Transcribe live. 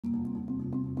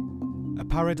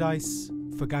paradise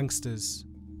for gangsters.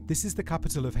 This is the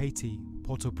capital of Haiti,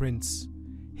 Port-au-Prince.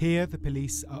 Here, the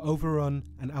police are overrun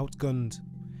and outgunned.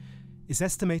 It's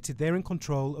estimated they're in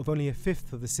control of only a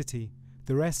fifth of the city,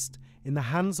 the rest in the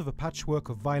hands of a patchwork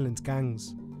of violent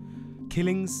gangs.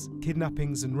 Killings,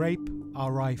 kidnappings and rape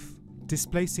are rife,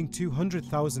 displacing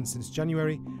 200,000 since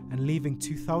January and leaving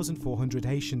 2,400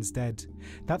 Haitians dead.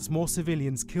 That's more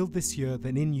civilians killed this year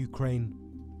than in Ukraine.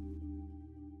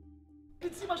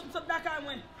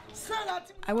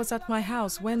 I was at my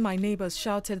house when my neighbors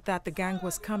shouted that the gang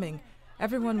was coming.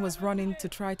 Everyone was running to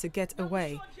try to get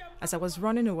away. As I was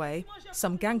running away,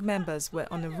 some gang members were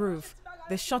on the roof.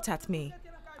 They shot at me.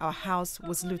 Our house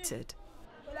was looted.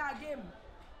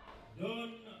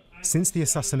 Since the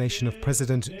assassination of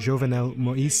President Jovenel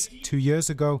Moïse 2 years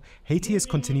ago, Haiti has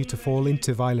continued to fall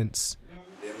into violence.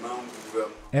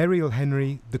 Ariel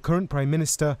Henry, the current Prime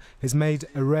Minister, has made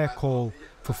a rare call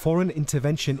for foreign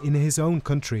intervention in his own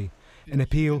country, an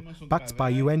appeal backed by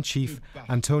UN Chief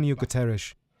Antonio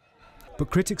Guterres. But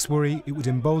critics worry it would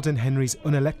embolden Henry's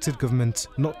unelected government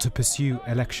not to pursue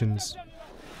elections.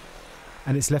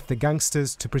 And it's left the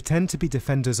gangsters to pretend to be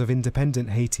defenders of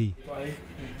independent Haiti.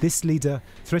 This leader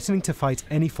threatening to fight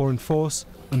any foreign force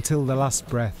until the last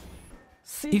breath.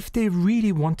 If they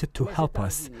really wanted to help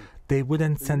us, they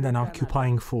wouldn't send an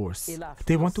occupying force.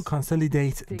 They want to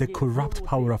consolidate the corrupt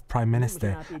power of Prime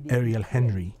Minister Ariel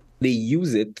Henry. They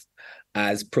use it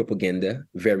as propaganda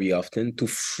very often to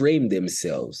frame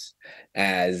themselves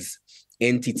as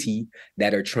entity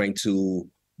that are trying to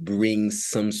bring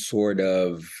some sort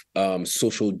of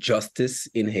social justice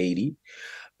in Haiti,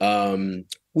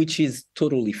 which is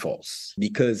totally false,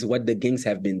 because what the gangs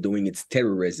have been doing is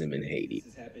terrorism in Haiti.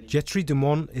 Jetri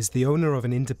Dumont is the owner of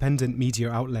an independent media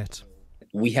outlet.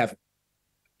 We have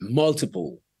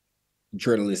multiple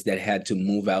journalists that had to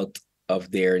move out of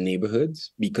their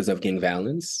neighborhoods because of gang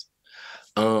violence.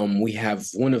 We have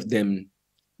one of them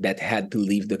that had to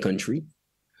leave the country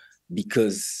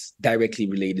because directly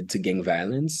related to gang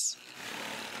violence.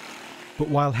 But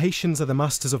while Haitians are the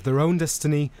masters of their own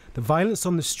destiny, the violence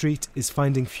on the street is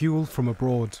finding fuel from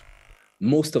abroad.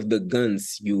 Most of the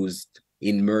guns used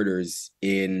in murders,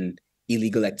 in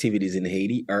illegal activities in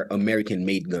Haiti are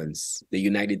American-made guns. The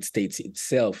United States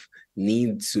itself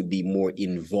needs to be more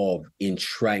involved in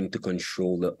trying to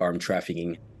control the armed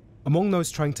trafficking. Among those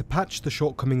trying to patch the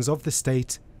shortcomings of the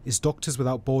state is Doctors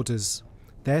Without Borders.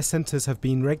 Their centres have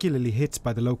been regularly hit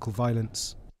by the local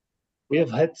violence. We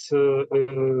have had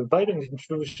a violent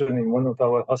intrusion in one of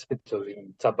our hospitals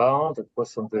in Tabar. That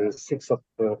was on the 6th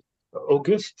of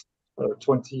August.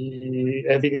 20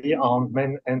 heavily armed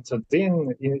men entered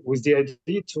in with the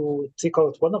idea to take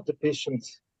out one of the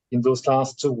patients. In those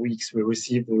last 2 weeks, we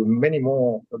received many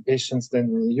more patients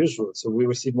than usual. So we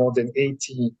received more than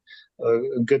 80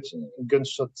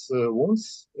 gunshot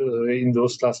wounds in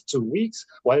those last 2 weeks,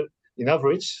 while in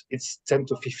average, it's 10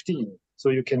 to 15. So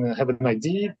you can have an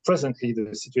idea. Presently,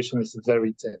 the situation is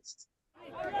very tense.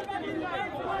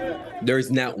 There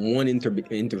is not one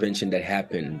intervention that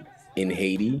happened in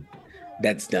Haiti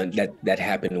that's done that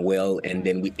happened well, and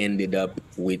then we ended up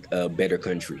with a better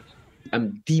country.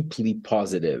 I'm deeply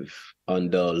positive on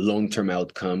the long-term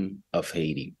outcome of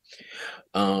Haiti.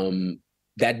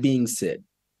 That being said,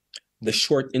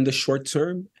 in the short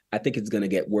term, I think it's going to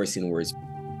get worse and worse.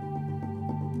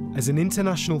 As an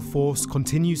international force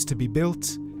continues to be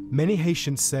built, many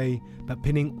Haitians say that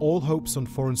pinning all hopes on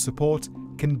foreign support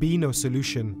can be no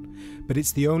solution, but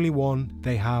it's the only one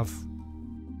they have.